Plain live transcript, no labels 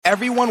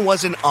everyone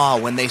was in awe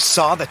when they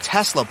saw the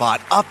Tesla bot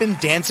up and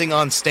dancing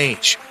on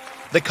stage.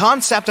 The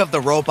concept of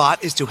the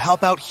robot is to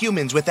help out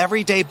humans with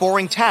everyday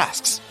boring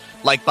tasks,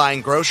 like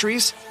buying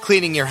groceries,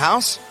 cleaning your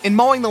house, and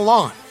mowing the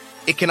lawn.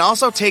 It can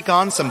also take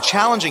on some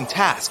challenging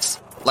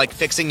tasks, like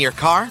fixing your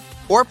car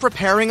or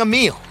preparing a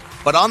meal.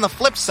 But on the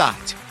flip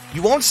side,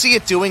 you won't see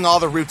it doing all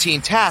the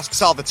routine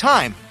tasks all the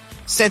time,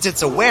 since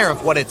it's aware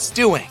of what it's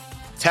doing.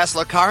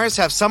 Tesla cars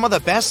have some of the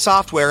best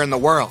software in the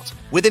world,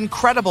 with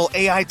incredible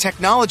AI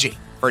technology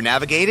for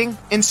navigating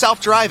and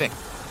self-driving.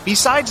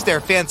 Besides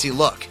their fancy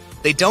look,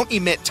 they don't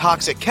emit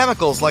toxic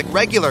chemicals like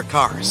regular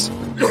cars.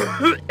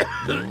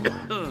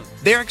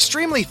 They're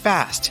extremely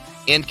fast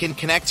and can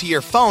connect to your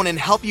phone and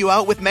help you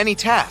out with many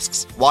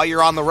tasks while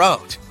you're on the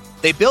road.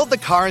 They build the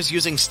cars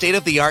using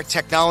state-of-the-art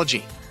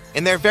technology,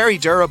 and they're very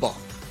durable.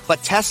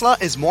 But Tesla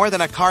is more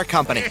than a car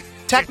company.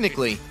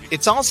 Technically,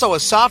 it's also a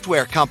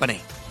software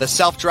company. The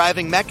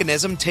self-driving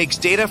mechanism takes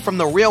data from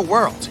the real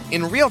world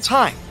in real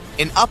time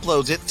and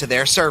uploads it to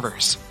their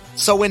servers.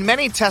 So when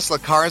many Tesla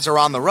cars are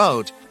on the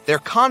road, they're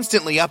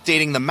constantly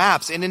updating the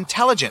maps and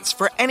intelligence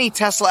for any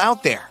Tesla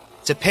out there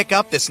to pick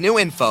up this new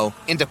info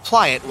and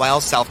apply it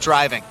while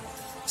self-driving.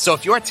 So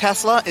if your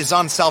Tesla is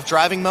on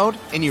self-driving mode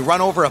and you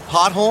run over a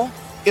pothole,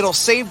 it'll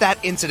save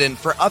that incident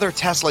for other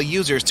Tesla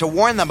users to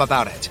warn them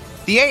about it.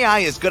 The AI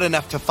is good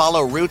enough to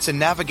follow routes and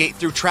navigate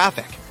through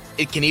traffic.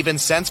 It can even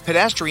sense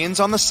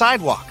pedestrians on the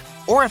sidewalk,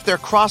 or if they're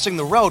crossing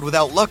the road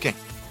without looking.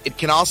 It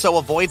can also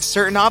avoid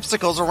certain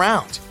obstacles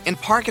around and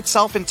park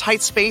itself in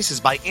tight spaces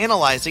by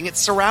analyzing its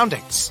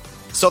surroundings.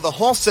 So the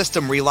whole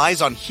system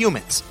relies on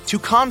humans to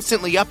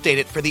constantly update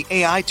it for the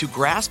AI to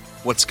grasp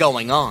what's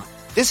going on.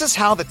 This is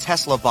how the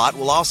Tesla bot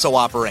will also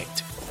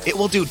operate. It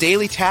will do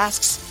daily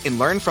tasks and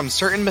learn from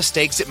certain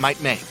mistakes it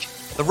might make.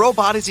 The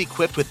robot is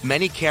equipped with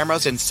many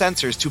cameras and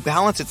sensors to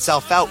balance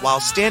itself out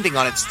while standing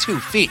on its 2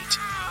 feet.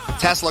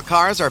 Tesla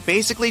cars are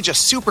basically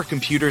just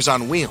supercomputers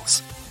on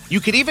wheels. You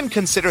could even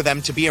consider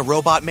them to be a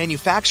robot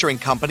manufacturing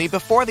company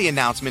before the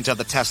announcement of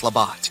the Tesla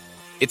bot.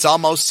 It's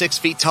almost 6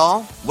 feet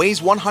tall,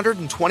 weighs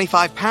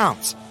 125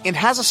 pounds, and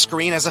has a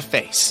screen as a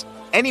face.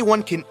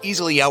 Anyone can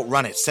easily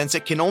outrun it since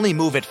it can only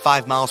move at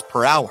 5 miles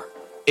per hour.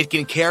 It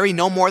can carry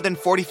no more than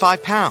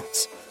 45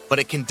 pounds, but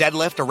it can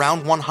deadlift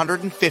around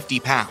 150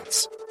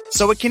 pounds.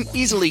 So it can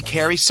easily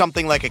carry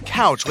something like a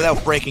couch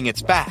without breaking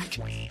its back.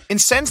 And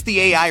since the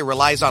AI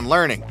relies on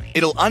learning,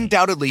 it'll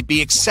undoubtedly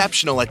be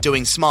exceptional at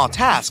doing small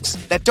tasks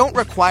that don't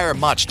require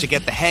much to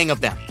get the hang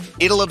of them.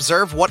 It'll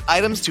observe what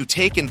items to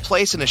take and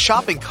place in a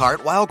shopping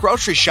cart while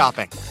grocery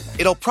shopping.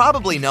 It'll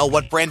probably know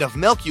what brand of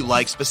milk you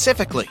like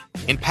specifically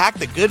and pack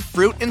the good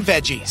fruit and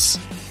veggies.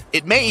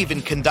 It may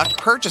even conduct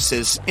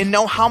purchases and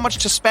know how much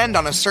to spend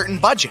on a certain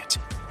budget.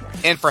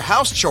 And for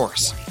house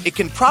chores, it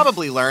can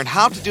probably learn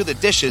how to do the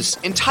dishes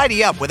and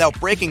tidy up without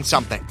breaking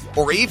something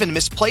or even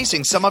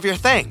misplacing some of your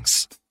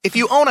things. If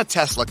you own a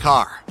Tesla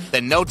car,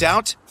 then no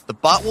doubt the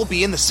bot will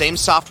be in the same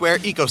software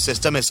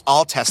ecosystem as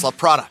all Tesla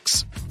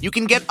products. You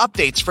can get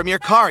updates from your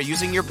car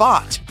using your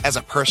bot as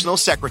a personal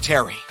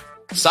secretary.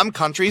 Some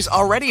countries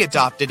already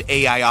adopted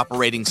AI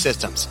operating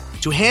systems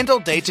to handle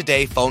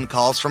day-to-day phone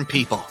calls from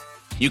people.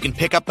 You can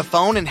pick up the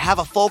phone and have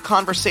a full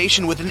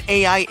conversation with an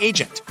AI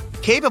agent,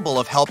 capable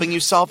of helping you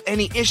solve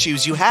any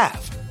issues you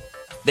have.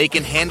 They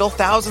can handle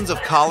thousands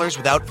of callers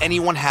without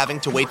anyone having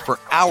to wait for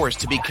hours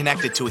to be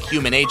connected to a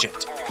human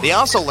agent. They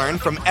also learn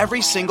from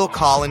every single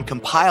call and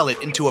compile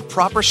it into a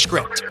proper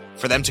script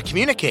for them to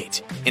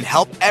communicate and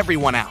help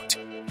everyone out.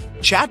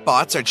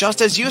 Chatbots are just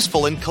as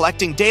useful in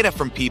collecting data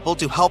from people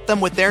to help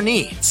them with their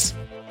needs.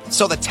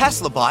 So the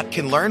Tesla bot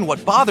can learn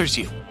what bothers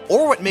you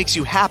or what makes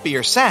you happy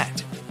or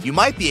sad. You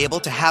might be able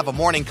to have a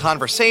morning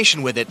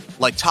conversation with it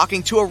like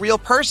talking to a real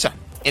person.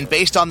 And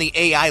based on the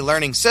AI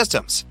learning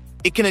systems,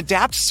 it can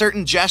adapt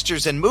certain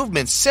gestures and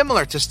movements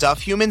similar to stuff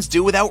humans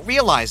do without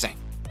realizing.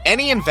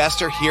 Any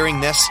investor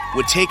hearing this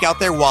would take out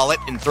their wallet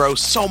and throw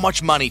so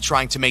much money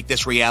trying to make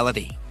this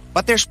reality.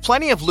 But there's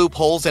plenty of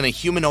loopholes in a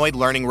humanoid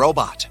learning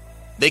robot.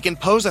 They can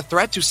pose a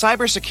threat to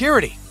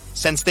cybersecurity,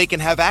 since they can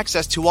have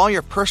access to all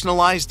your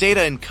personalized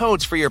data and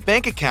codes for your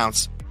bank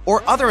accounts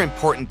or other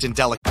important and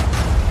delicate.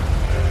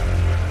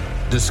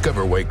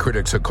 Discover why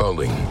critics are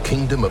calling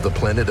Kingdom of the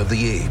Planet of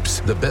the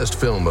Apes the best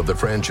film of the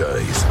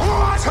franchise.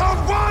 What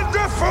a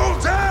wonderful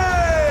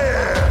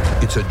day!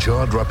 It's a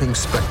jaw-dropping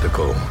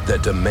spectacle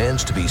that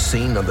demands to be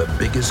seen on the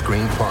biggest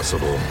screen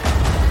possible.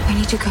 We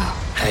need to go.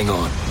 Hang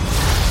on.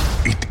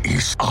 It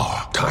is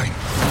our time.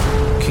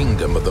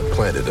 Kingdom of the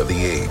Planet of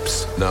the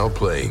Apes. Now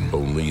playing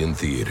only in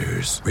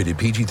theaters. Rated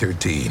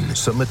PG-13.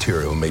 Some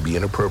material may be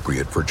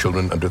inappropriate for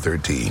children under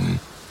 13.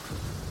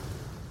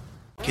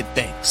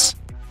 Things.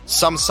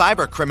 Some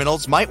cyber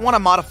criminals might want to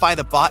modify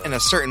the bot in a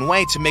certain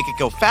way to make it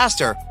go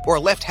faster or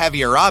lift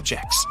heavier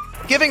objects.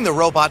 Giving the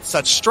robot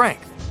such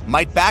strength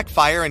might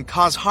backfire and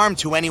cause harm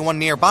to anyone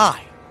nearby.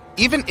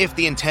 Even if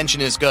the intention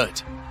is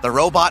good, the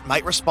robot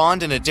might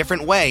respond in a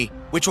different way,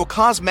 which will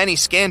cause many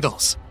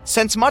scandals.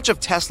 Since much of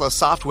Tesla's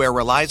software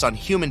relies on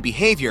human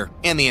behavior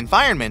and the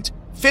environment,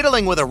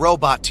 fiddling with a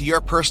robot to your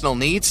personal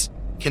needs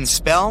can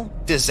spell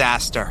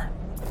disaster.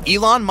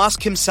 Elon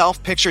Musk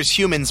himself pictures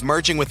humans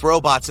merging with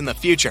robots in the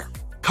future,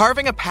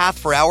 carving a path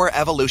for our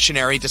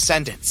evolutionary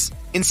descendants.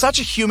 In such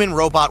a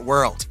human-robot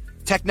world,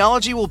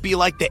 technology will be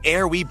like the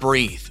air we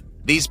breathe.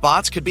 These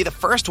bots could be the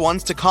first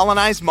ones to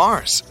colonize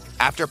Mars.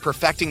 After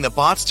perfecting the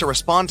bots to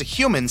respond to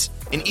humans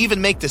and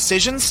even make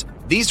decisions,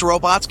 these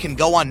robots can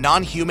go on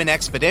non-human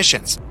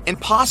expeditions and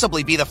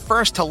possibly be the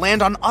first to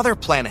land on other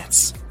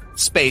planets.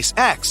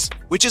 SpaceX,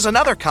 which is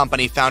another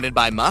company founded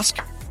by Musk,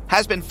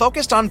 has been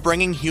focused on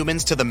bringing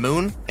humans to the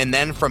moon and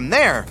then from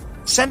there,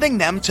 sending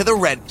them to the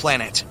Red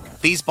Planet.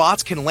 These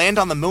bots can land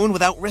on the moon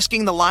without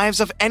risking the lives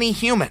of any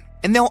human,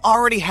 and they'll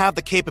already have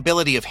the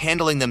capability of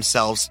handling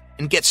themselves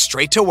and get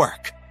straight to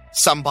work.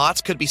 Some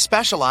bots could be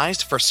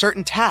specialized for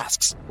certain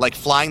tasks, like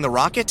flying the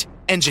rocket,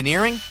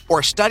 engineering,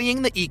 or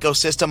studying the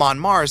ecosystem on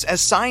Mars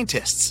as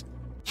scientists.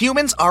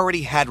 Humans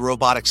already had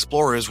robot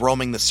explorers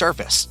roaming the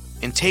surface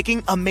and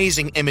taking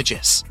amazing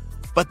images.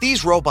 But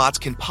these robots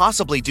can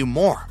possibly do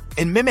more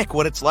and mimic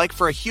what it's like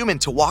for a human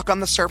to walk on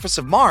the surface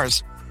of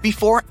Mars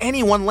before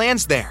anyone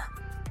lands there.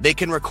 They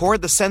can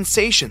record the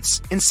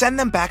sensations and send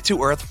them back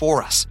to Earth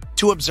for us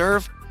to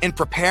observe and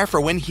prepare for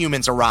when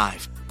humans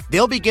arrive.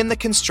 They'll begin the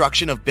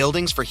construction of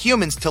buildings for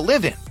humans to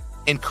live in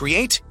and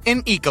create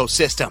an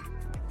ecosystem.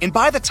 And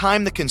by the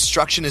time the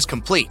construction is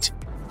complete,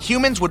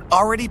 humans would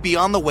already be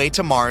on the way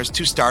to Mars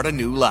to start a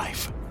new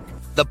life.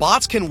 The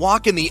bots can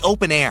walk in the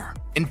open air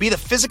and be the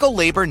physical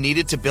labor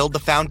needed to build the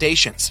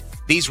foundations.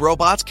 These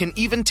robots can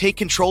even take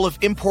control of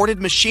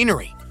imported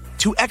machinery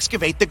to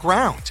excavate the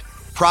ground.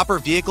 Proper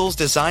vehicles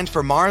designed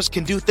for Mars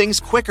can do things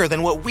quicker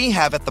than what we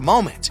have at the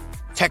moment.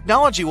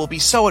 Technology will be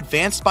so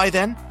advanced by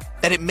then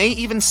that it may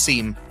even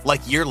seem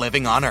like you're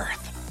living on Earth.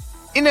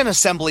 In an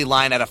assembly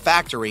line at a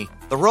factory,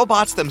 the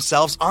robots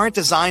themselves aren't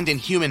designed in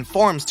human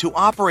forms to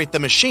operate the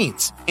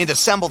machines and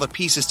assemble the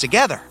pieces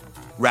together.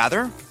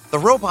 Rather, the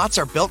robots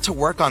are built to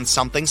work on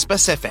something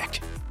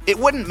specific. It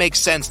wouldn't make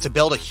sense to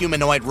build a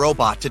humanoid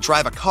robot to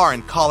drive a car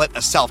and call it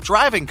a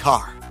self-driving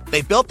car.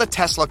 They built the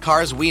Tesla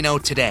cars we know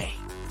today.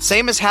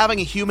 Same as having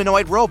a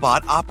humanoid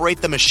robot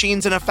operate the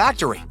machines in a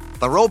factory.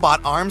 The robot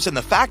arms in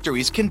the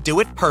factories can do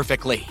it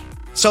perfectly.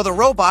 So the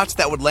robots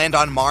that would land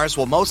on Mars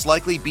will most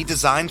likely be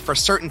designed for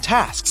certain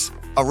tasks.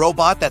 A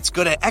robot that's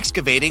good at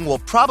excavating will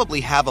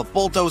probably have a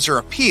bulldozer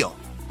appeal,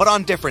 but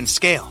on different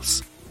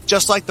scales.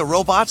 Just like the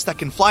robots that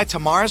can fly to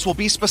Mars will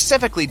be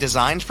specifically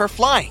designed for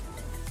flying.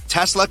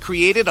 Tesla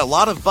created a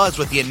lot of buzz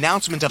with the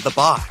announcement of the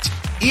bot.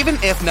 Even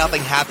if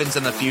nothing happens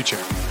in the future,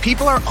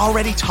 people are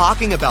already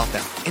talking about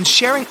them and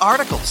sharing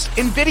articles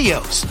and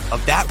videos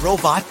of that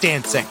robot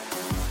dancing.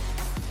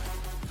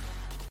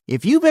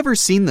 If you've ever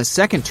seen the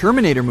second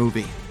Terminator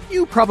movie,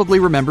 you probably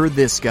remember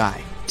this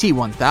guy,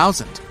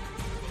 T-1000.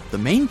 The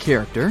main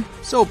character,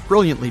 so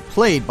brilliantly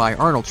played by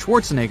Arnold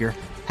Schwarzenegger,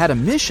 had a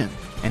mission,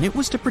 and it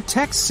was to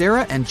protect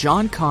Sarah and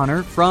John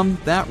Connor from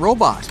that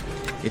robot.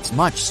 It's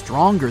much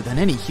stronger than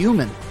any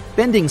human,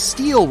 bending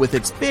steel with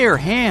its bare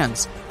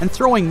hands and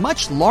throwing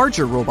much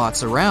larger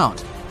robots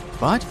around.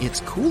 But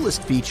its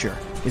coolest feature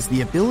is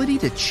the ability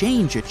to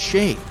change its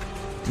shape.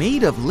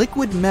 Made of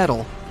liquid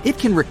metal, it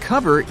can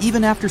recover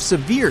even after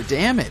severe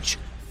damage.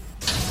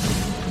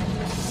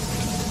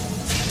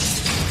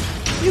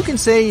 You can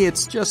say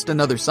it's just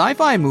another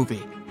sci-fi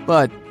movie,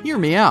 but hear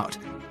me out.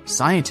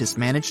 Scientists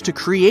managed to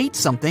create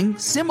something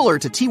similar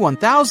to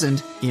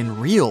T-1000 in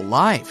real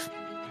life.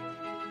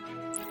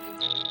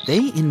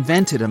 They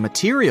invented a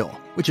material,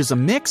 which is a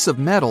mix of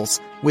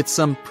metals with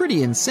some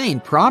pretty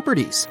insane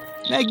properties.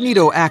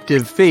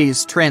 Magnetoactive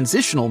phase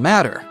transitional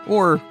matter,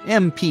 or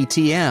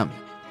MPTM.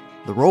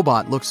 The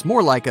robot looks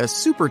more like a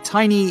super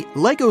tiny,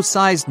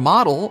 Lego-sized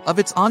model of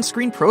its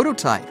on-screen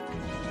prototype.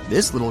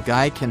 This little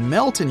guy can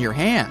melt in your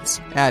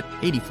hands at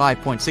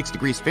 85.6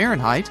 degrees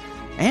Fahrenheit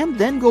and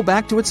then go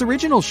back to its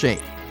original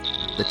shape.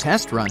 The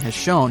test run has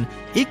shown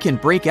it can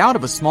break out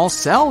of a small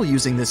cell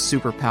using this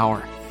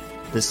superpower.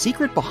 The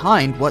secret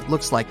behind what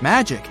looks like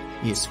magic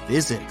is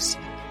physics.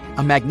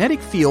 A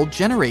magnetic field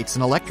generates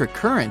an electric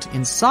current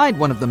inside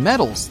one of the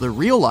metals the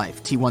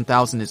real-life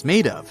T-1000 is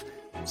made of.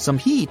 Some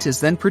heat is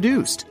then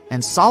produced,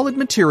 and solid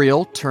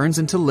material turns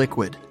into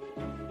liquid.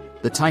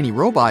 The tiny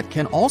robot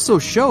can also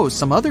show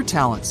some other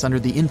talents under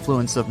the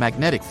influence of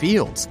magnetic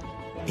fields.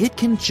 It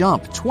can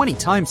jump 20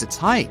 times its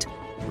height,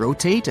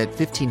 rotate at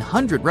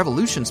 1,500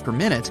 revolutions per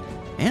minute,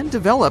 and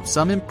develop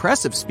some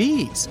impressive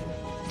speeds.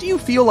 Do you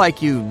feel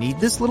like you need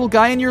this little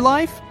guy in your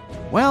life?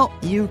 Well,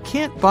 you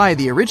can't buy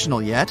the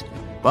original yet,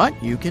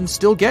 but you can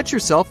still get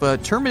yourself a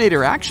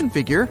Terminator action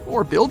figure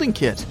or building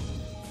kit.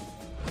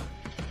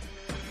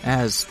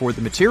 As for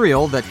the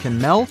material that can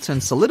melt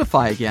and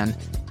solidify again,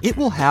 it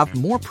will have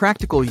more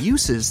practical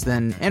uses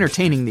than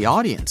entertaining the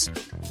audience.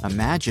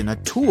 Imagine a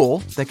tool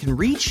that can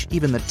reach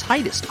even the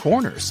tightest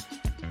corners.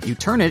 You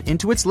turn it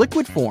into its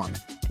liquid form.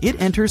 It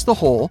enters the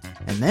hole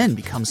and then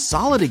becomes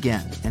solid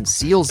again and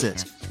seals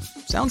it.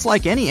 Sounds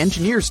like any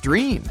engineer's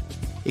dream.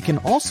 It can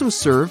also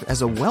serve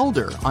as a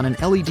welder on an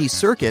LED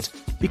circuit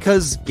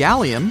because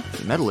gallium,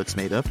 the metal it's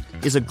made of,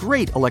 is a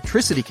great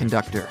electricity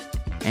conductor.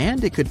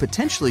 and it could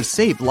potentially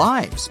save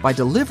lives by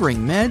delivering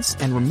meds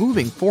and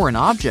removing foreign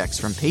objects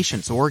from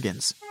patients'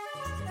 organs.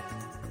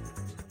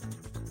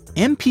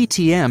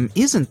 MPTM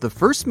isn't the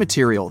first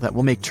material that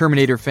will make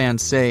Terminator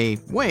fans say,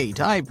 "Wait,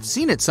 I've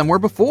seen it somewhere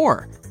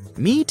before."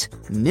 Meet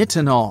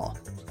nitinol.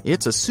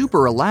 It's a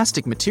super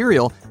elastic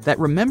material that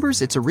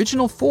remembers its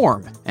original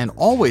form and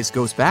always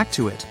goes back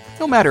to it,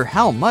 no matter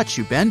how much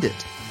you bend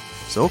it.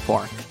 So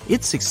far,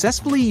 it's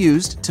successfully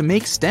used to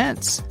make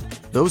stents.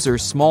 Those are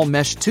small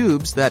mesh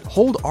tubes that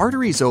hold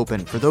arteries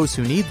open for those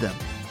who need them.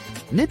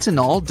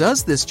 Nitinol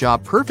does this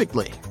job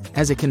perfectly,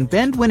 as it can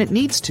bend when it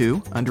needs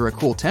to under a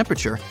cool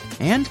temperature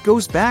and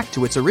goes back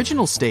to its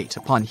original state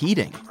upon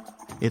heating.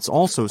 It's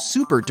also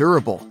super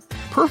durable,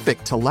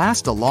 perfect to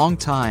last a long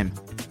time.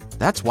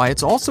 That's why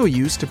it's also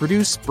used to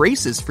produce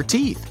braces for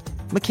teeth,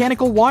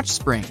 mechanical watch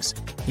springs,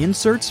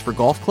 inserts for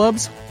golf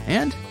clubs,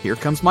 and here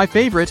comes my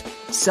favorite,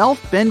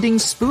 self-bending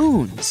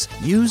spoons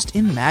used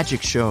in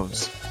magic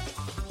shows.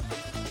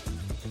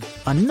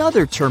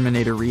 Another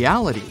Terminator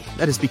reality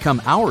that has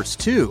become ours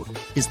too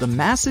is the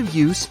massive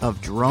use of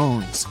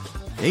drones.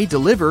 They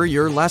deliver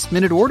your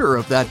last-minute order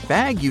of that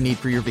bag you need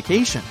for your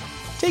vacation,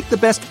 take the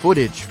best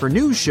footage for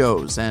news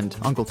shows and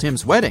Uncle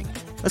Tim's wedding,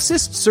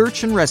 assist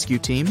search and rescue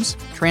teams,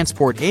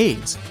 transport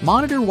aids,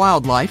 monitor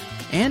wildlife,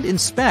 and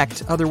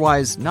inspect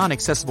otherwise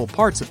non-accessible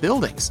parts of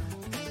buildings.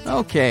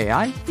 Okay,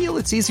 I feel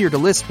it's easier to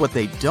list what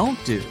they don't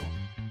do.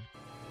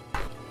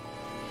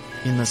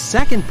 In the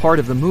second part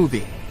of the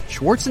movie,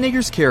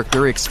 Schwarzenegger's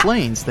character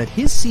explains that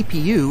his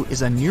CPU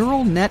is a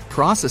neural net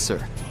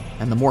processor,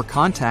 and the more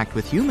contact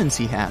with humans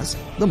he has,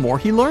 the more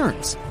he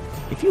learns.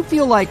 If you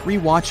feel like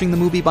rewatching the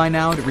movie by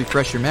now to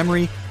refresh your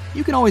memory,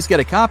 you can always get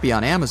a copy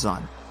on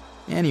Amazon.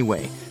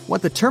 Anyway,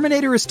 what the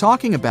Terminator is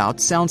talking about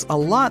sounds a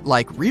lot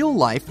like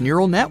real-life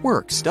neural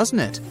networks, doesn't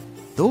it?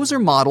 Those are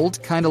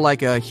modeled kind of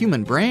like a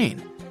human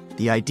brain.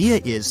 The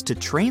idea is to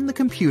train the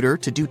computer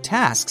to do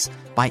tasks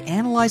by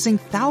analyzing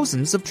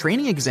thousands of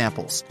training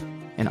examples.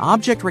 An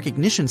object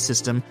recognition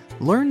system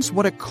learns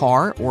what a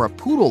car or a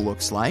poodle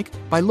looks like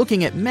by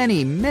looking at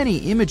many, many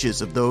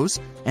images of those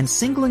and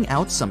singling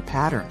out some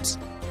patterns.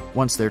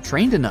 Once they're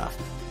trained enough,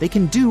 they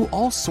can do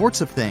all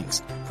sorts of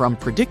things, from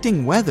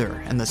predicting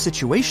weather and the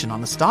situation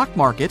on the stock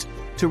market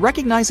to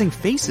recognizing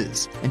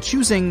faces and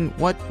choosing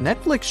what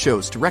Netflix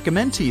shows to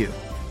recommend to you.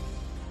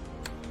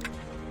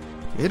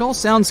 It all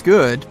sounds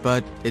good,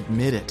 but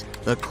admit it,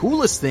 the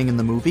coolest thing in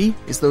the movie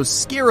is those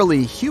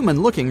scarily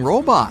human-looking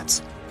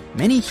robots.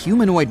 Many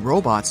humanoid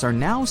robots are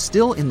now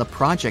still in the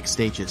project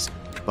stages,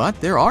 but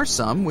there are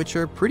some which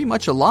are pretty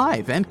much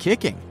alive and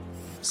kicking.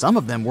 Some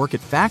of them work at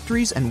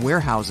factories and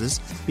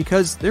warehouses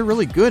because they're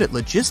really good at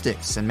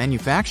logistics and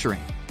manufacturing.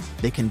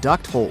 They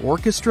conduct whole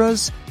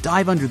orchestras,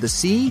 dive under the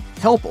sea,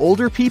 help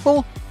older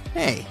people.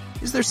 Hey,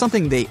 is there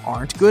something they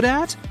aren't good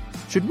at?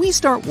 Should we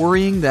start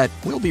worrying that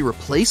we'll be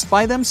replaced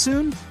by them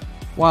soon?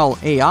 While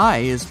AI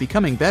is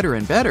becoming better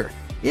and better,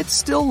 it's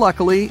still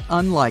luckily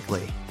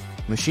unlikely.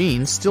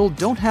 Machines still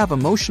don't have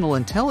emotional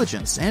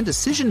intelligence and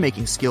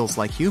decision-making skills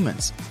like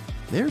humans.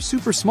 They're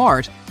super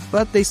smart,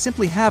 but they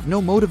simply have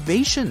no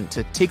motivation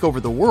to take over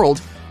the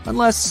world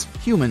unless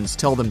humans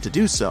tell them to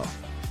do so.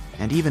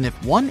 And even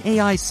if one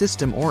AI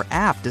system or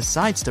app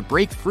decides to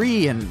break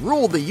free and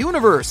rule the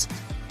universe,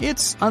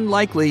 it's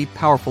unlikely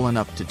powerful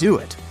enough to do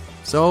it.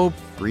 So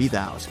breathe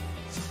out.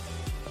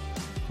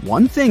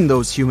 One thing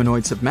those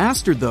humanoids have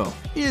mastered, though,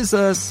 is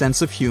a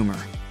sense of humor.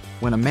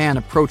 When a man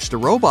approached a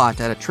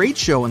robot at a trade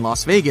show in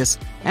Las Vegas,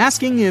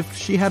 asking if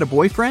she had a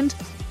boyfriend,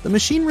 the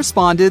machine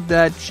responded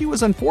that she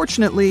was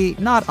unfortunately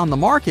not on the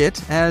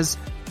market as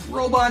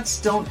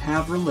robots don't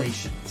have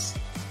relations.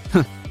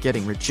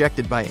 Getting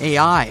rejected by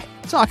AI.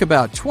 Talk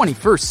about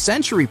 21st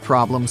century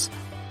problems.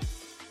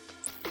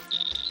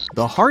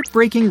 The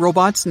heartbreaking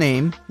robot's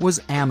name was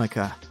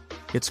Amica.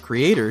 Its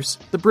creators,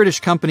 the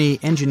British company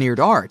Engineered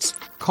Arts,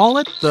 call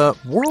it the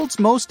world's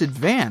most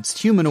advanced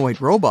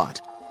humanoid robot.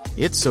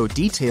 It's so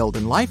detailed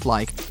and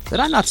lifelike that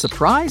I'm not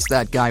surprised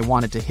that guy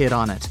wanted to hit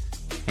on it.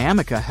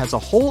 Amica has a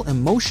whole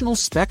emotional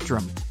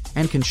spectrum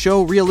and can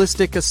show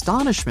realistic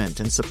astonishment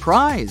and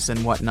surprise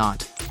and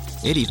whatnot.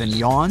 It even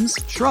yawns,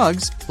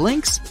 shrugs,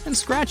 blinks, and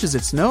scratches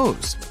its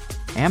nose.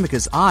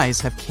 Amica's eyes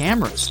have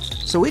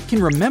cameras, so it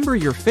can remember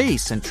your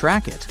face and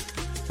track it.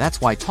 That's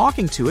why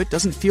talking to it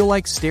doesn't feel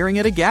like staring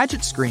at a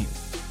gadget screen.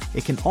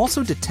 It can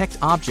also detect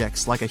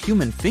objects like a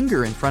human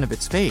finger in front of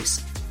its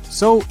face,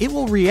 so it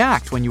will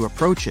react when you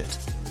approach it.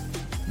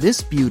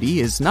 This beauty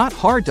is not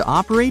hard to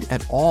operate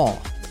at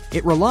all.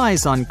 It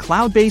relies on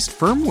cloud-based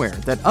firmware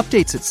that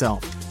updates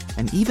itself,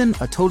 and even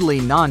a totally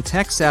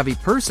non-tech-savvy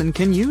person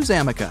can use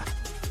Amica.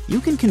 You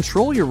can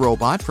control your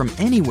robot from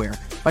anywhere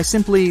by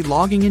simply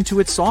logging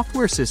into its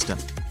software system.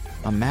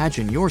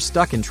 Imagine you're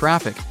stuck in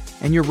traffic,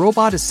 and your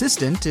robot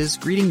assistant is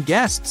greeting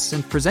guests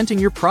and presenting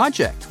your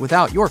project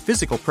without your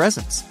physical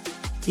presence.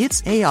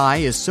 Its AI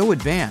is so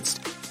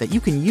advanced that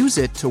you can use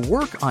it to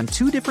work on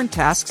 2 different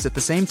tasks at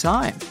the same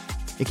time.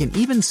 It can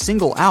even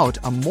single out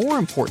a more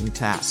important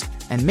task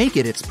and make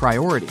it its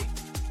priority.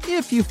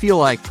 If you feel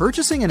like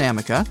purchasing an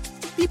Amica,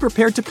 be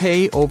prepared to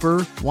pay over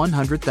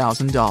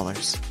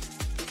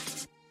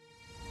 $100,000.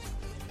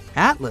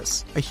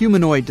 Atlas, a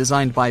humanoid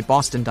designed by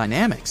Boston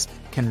Dynamics,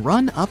 can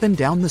run up and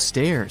down the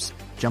stairs,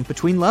 jump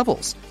between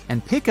levels,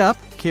 and pick up,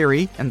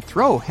 carry, and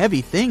throw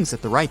heavy things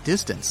at the right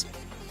distance.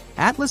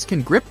 Atlas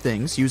can grip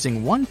things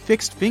using one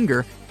fixed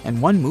finger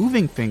and one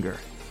moving finger.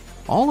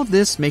 All of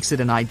this makes it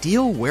an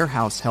ideal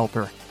warehouse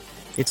helper.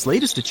 Its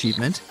latest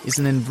achievement is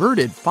an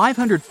inverted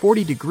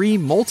 540-degree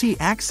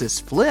multi-axis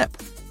flip.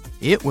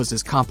 It was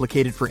as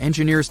complicated for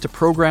engineers to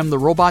program the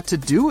robot to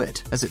do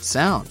it as it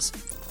sounds.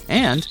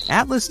 And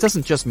Atlas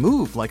doesn't just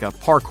move like a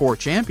parkour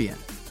champion.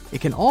 It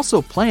can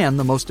also plan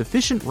the most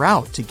efficient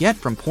route to get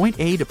from point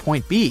A to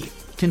point B,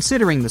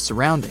 considering the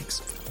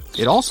surroundings.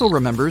 It also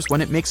remembers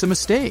when it makes a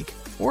mistake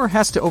or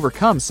has to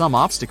overcome some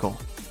obstacle.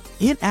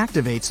 It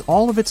activates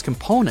all of its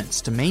components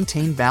to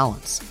maintain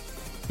balance.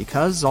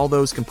 Because all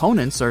those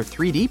components are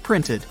 3D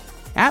printed,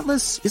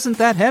 Atlas isn't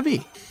that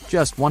heavy,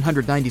 just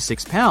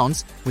 196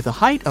 pounds with a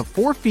height of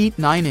 4 feet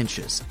 9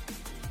 inches.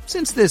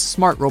 Since this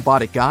smart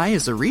robotic guy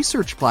is a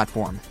research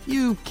platform,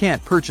 you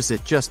can't purchase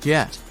it just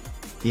yet.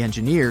 The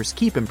engineers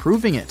keep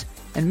improving it,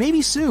 and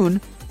maybe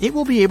soon it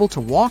will be able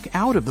to walk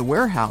out of the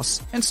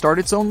warehouse and start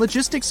its own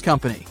logistics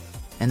company.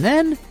 And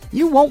then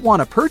you won't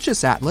want to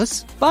purchase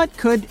Atlas, but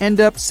could end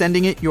up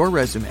sending it your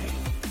resume.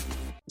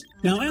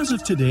 Now, as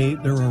of today,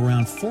 there are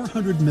around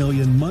 400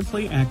 million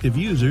monthly active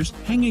users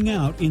hanging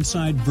out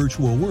inside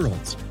virtual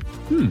worlds.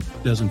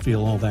 Doesn't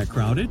feel all that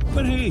crowded,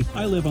 but hey,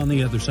 I live on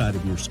the other side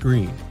of your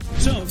screen.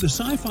 So, the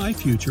sci-fi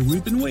future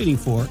we've been waiting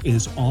for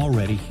is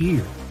already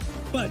here.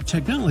 But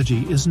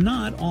technology is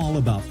not all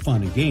about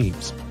fun and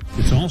games.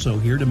 It's also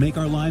here to make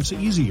our lives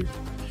easier.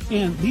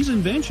 And these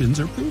inventions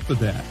are proof of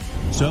that.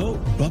 So,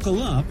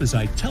 buckle up as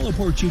I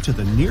teleport you to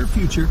the near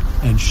future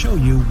and show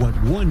you what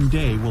one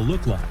day will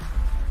look like.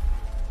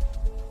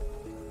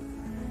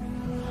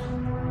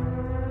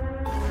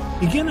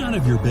 You get out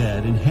of your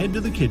bed and head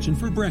to the kitchen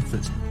for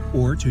breakfast,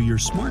 or to your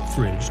smart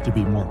fridge to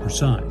be more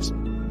precise.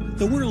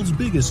 The world's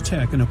biggest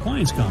tech and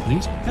appliance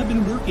companies have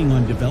been working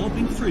on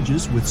developing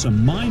fridges with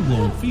some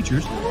mind-blowing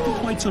features for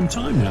quite some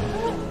time now.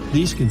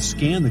 These can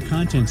scan the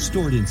content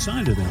stored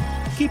inside of them,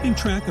 keeping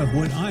track of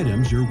what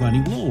items you're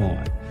running low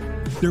on.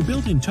 Their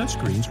built-in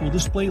touchscreens will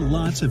display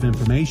lots of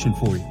information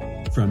for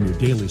you, from your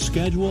daily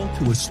schedule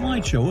to a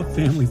slideshow of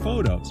family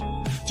photos.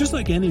 Just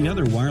like any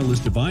other wireless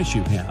device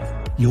you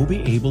have, you'll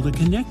be able to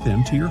connect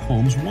them to your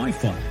home's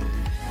Wi-Fi.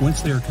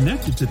 Once they are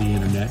connected to the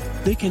internet,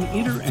 they can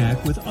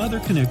interact with other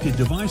connected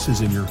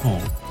devices in your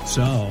home.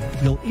 So,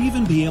 you'll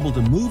even be able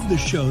to move the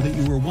show that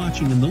you were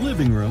watching in the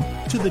living room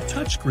to the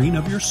touchscreen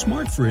of your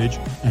smart fridge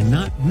and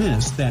not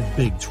miss that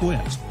big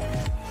twist.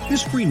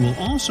 This screen will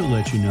also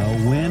let you know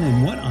when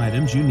and what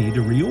items you need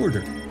to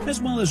reorder, as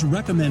well as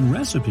recommend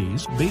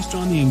recipes based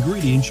on the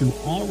ingredients you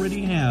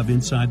already have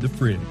inside the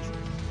fridge.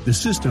 The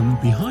system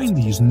behind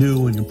these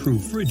new and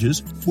improved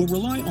fridges will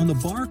rely on the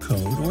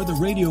barcode or the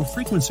radio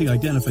frequency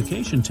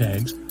identification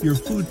tags your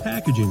food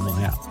packaging will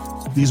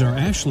have. These are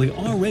actually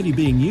already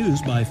being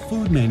used by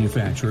food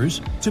manufacturers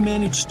to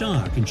manage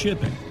stock and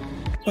shipping.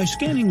 By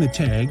scanning the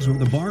tags or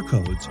the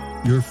barcodes,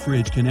 your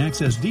fridge can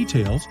access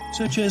details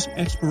such as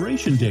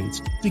expiration dates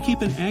to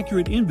keep an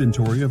accurate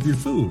inventory of your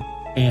food.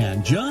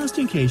 And just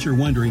in case you're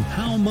wondering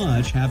how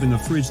much having a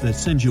fridge that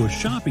sends you a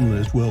shopping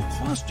list will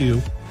cost you,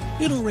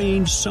 it'll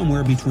range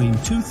somewhere between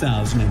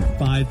 $2,000 and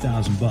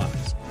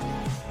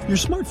 $5,000. Your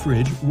smart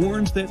fridge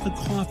warns that the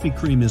coffee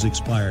cream is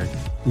expired.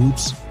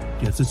 Oops,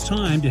 guess it's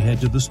time to head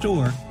to the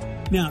store.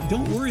 Now,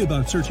 don't worry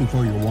about searching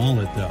for your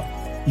wallet though.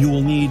 You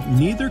will need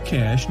neither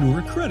cash nor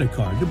a credit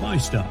card to buy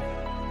stuff.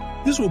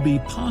 This will be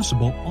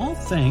possible all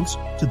thanks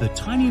to the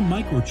tiny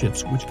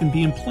microchips which can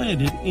be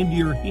implanted into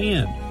your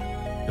hand.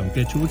 Don't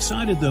get too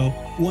excited though,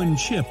 one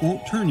chip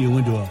won't turn you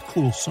into a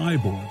cool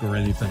cyborg or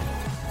anything.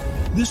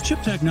 This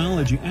chip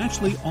technology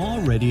actually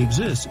already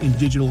exists in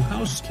digital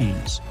house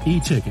keys,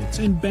 e-tickets,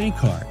 and bank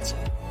cards.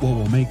 What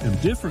will make them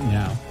different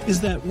now is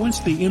that once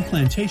the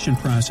implantation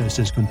process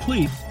is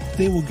complete,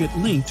 they will get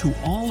linked to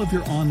all of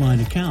your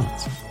online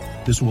accounts.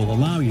 This will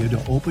allow you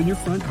to open your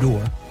front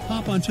door,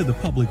 hop onto the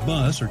public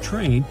bus or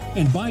train,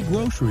 and buy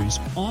groceries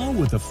all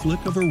with a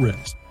flick of a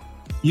wrist.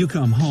 You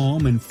come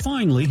home and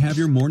finally have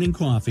your morning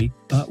coffee,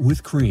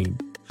 with cream.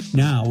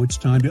 Now it's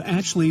time to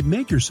actually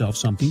make yourself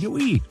something to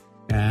eat.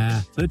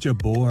 Such a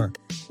bore.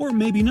 Or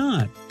maybe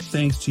not,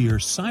 thanks to your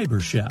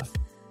cyber chef.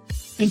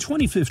 In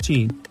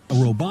 2015, a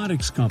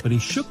robotics company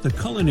shook the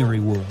culinary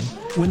world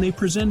when they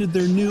presented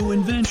their new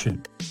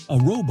invention, a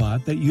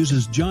robot that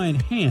uses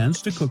giant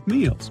hands to cook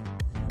meals.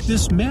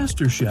 This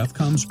master chef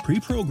comes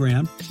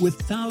pre-programmed with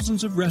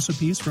thousands of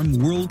recipes from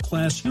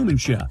world-class human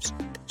chefs,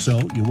 so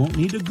you won't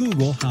need to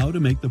Google how to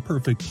make the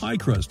perfect pie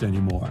crust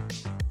anymore.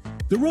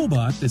 The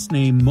robot that's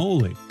named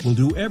Molly will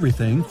do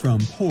everything from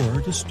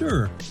pour to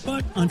stir,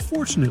 but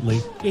unfortunately,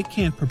 it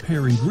can't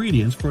prepare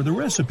ingredients for the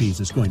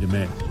recipes it's going to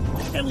make.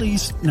 At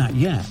least, not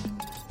yet.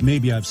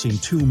 Maybe I've seen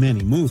too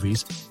many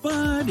movies,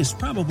 but it's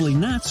probably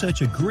not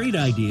such a great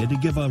idea to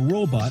give a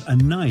robot a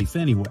knife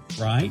anyway,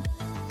 right?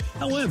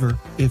 However,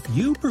 if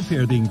you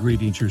prepare the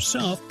ingredients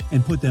yourself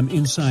and put them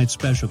inside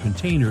special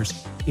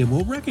containers, it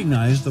will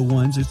recognize the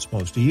ones it's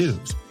supposed to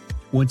use.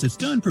 Once it's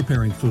done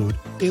preparing food,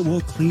 it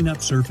will clean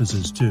up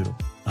surfaces too.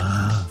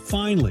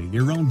 Finally,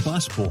 your own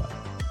busboy.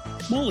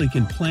 Molly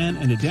can plan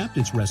and adapt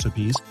its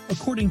recipes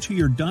according to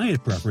your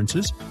diet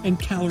preferences and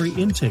calorie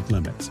intake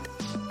limits.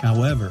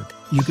 However,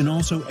 you can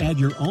also add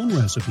your own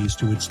recipes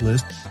to its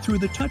list through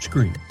the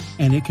touchscreen,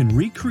 and it can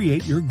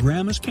recreate your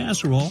grandma's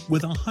casserole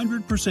with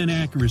 100%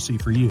 accuracy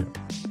for you.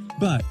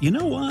 But you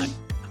know what?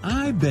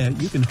 I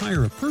bet you can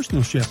hire a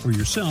personal chef for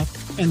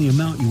yourself and the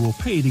amount you will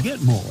pay to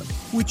get Molly,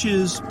 which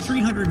is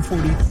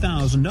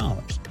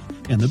 $340,000.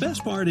 And the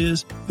best part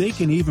is, they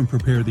can even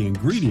prepare the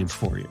ingredients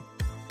for you.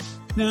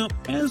 Now,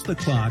 as the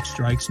clock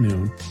strikes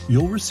noon,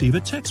 you'll receive a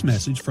text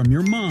message from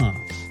your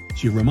mom.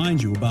 She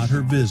reminds you about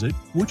her visit,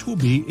 which will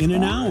be in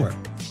an hour.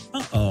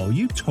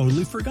 You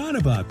totally forgot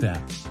about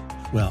that.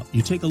 Well,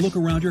 you take a look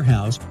around your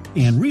house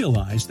and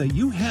realize that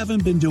you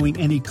haven't been doing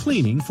any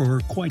cleaning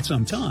for quite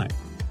some time.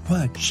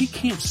 But she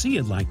can't see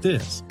it like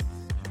this.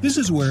 This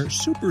is where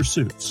super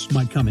suits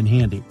might come in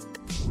handy.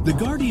 The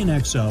Guardian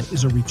Exo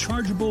is a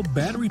rechargeable,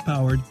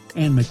 battery-powered,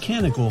 and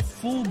mechanical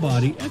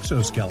full-body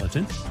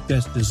exoskeleton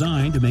that's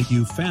designed to make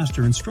you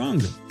faster and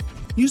stronger.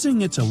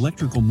 Using its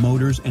electrical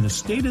motors and a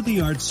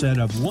state-of-the-art set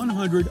of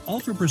 100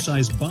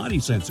 ultra-precise body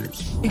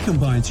sensors, it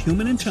combines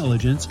human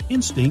intelligence,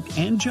 instinct,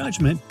 and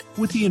judgment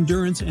with the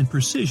endurance and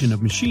precision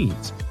of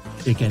machines.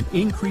 It can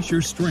increase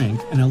your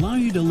strength and allow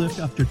you to lift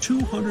up to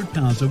 200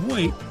 pounds of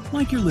weight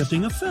like you're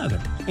lifting a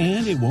feather,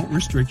 and it won't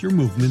restrict your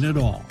movement at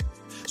all.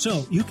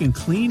 So you can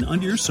clean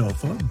under your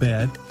sofa,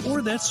 bed,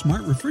 or that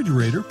smart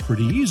refrigerator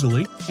pretty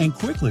easily and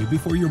quickly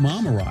before your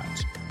mom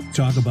arrives.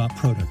 Talk about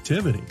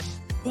productivity.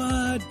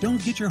 But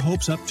don't get your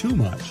hopes up too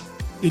much.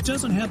 It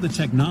doesn't have the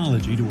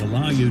technology to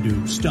allow you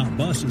to stop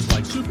buses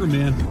like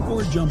Superman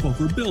or jump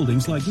over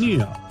buildings like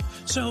Neo.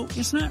 So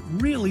it's not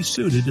really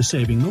suited to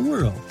saving the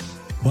world.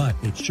 But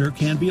it sure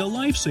can be a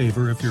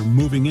lifesaver if you're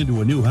moving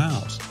into a new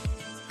house.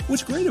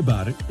 What's great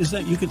about it is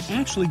that you can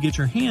actually get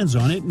your hands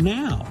on it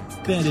now.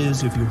 That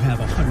is, if you have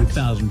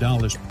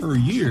 $100,000 per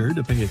year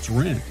to pay its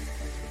rent.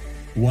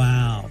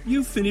 Wow,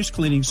 you finished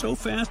cleaning so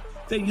fast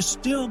that you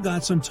still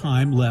got some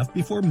time left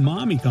before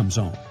mommy comes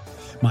home.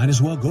 Might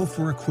as well go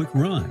for a quick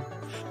run.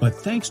 But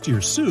thanks to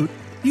your suit,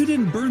 you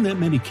didn't burn that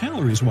many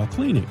calories while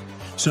cleaning.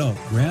 So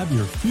grab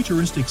your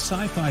futuristic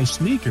sci-fi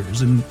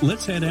sneakers and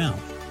let's head out.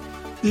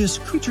 This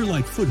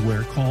creature-like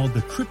footwear called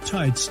the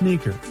Cryptide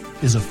Sneaker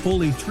is a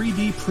fully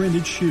 3D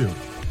printed shoe.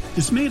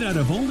 It's made out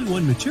of only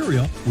one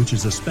material, which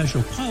is a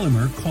special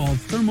polymer called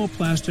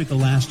thermoplastic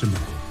elastomer.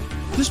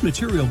 This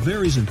material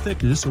varies in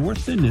thickness or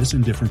thinness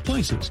in different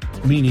places,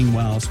 meaning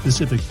while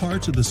specific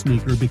parts of the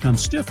sneaker become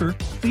stiffer,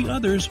 the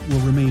others will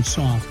remain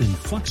soft and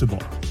flexible.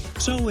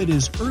 So it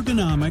is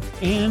ergonomic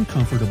and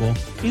comfortable,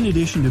 in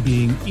addition to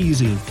being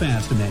easy and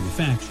fast to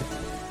manufacture.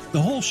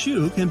 The whole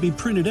shoe can be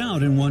printed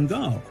out in one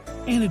go,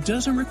 and it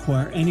doesn't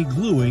require any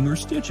gluing or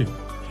stitching.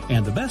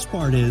 And the best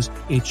part is,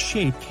 its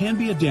shape can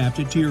be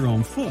adapted to your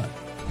own foot.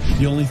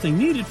 The only thing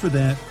needed for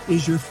that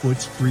is your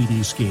foot's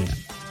 3D scan.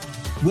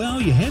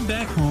 Well, you head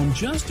back home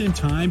just in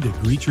time to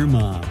greet your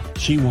mom.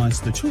 She wants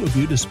the two of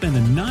you to spend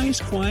a nice,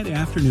 quiet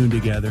afternoon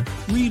together,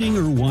 reading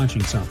or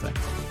watching something.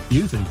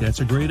 You think that's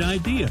a great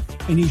idea,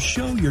 and you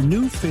show your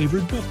new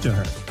favorite book to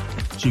her.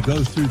 She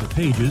goes through the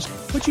pages,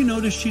 but you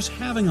notice she's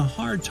having a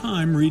hard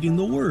time reading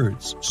the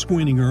words,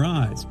 squinting her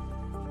eyes.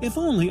 If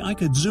only I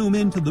could zoom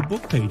into the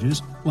book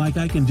pages like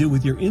I can do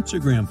with your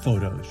Instagram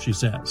photos, she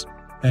says.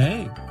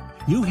 Hey,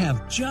 you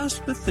have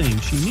just the thing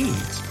she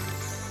needs.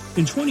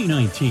 In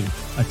 2019,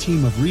 a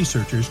team of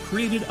researchers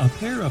created a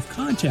pair of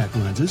contact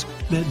lenses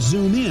that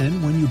zoom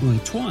in when you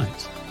blink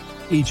twice.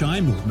 Each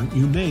eye movement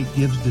you make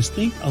gives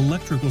distinct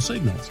electrical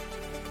signals.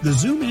 The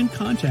zoom-in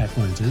contact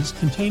lenses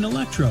contain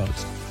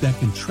electrodes that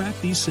can track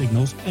these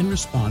signals and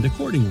respond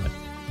accordingly.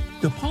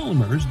 The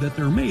polymers that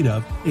they're made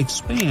of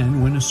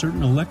expand when a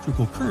certain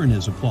electrical current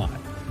is applied.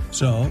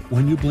 So,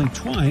 when you blink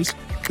twice,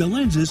 the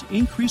lenses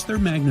increase their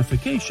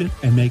magnification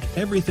and make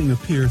everything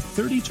appear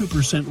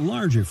 32%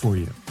 larger for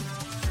you.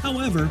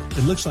 However,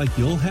 it looks like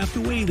you'll have to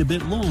wait a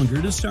bit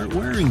longer to start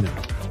wearing them.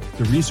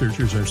 The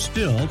researchers are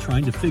still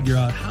trying to figure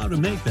out how to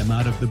make them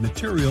out of the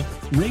material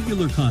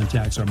regular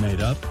contacts are made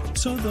of,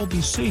 so they'll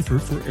be safer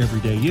for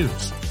everyday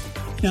use.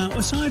 Now,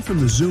 aside from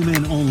the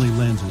zoom-in only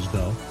lenses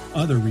though,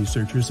 other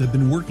researchers have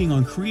been working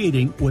on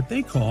creating what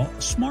they call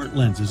smart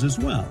lenses as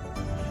well.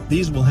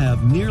 These will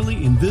have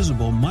nearly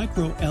invisible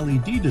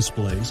micro-LED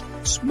displays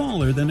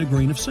smaller than a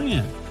grain of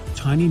sand,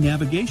 tiny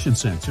navigation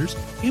sensors,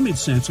 image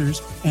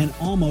sensors, and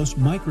almost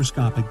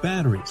microscopic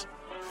batteries.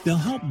 They'll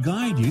help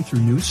guide you through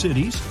new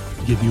cities,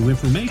 give you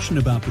information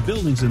about the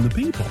buildings and the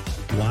people.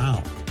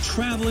 Wow,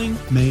 traveling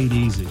made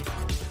easy.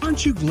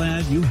 Aren't you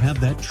glad you have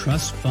that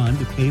trust fund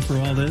to pay for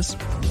all this?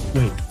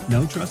 Wait,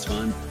 no trust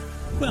fund?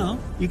 Well,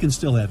 you can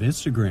still have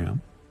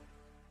Instagram.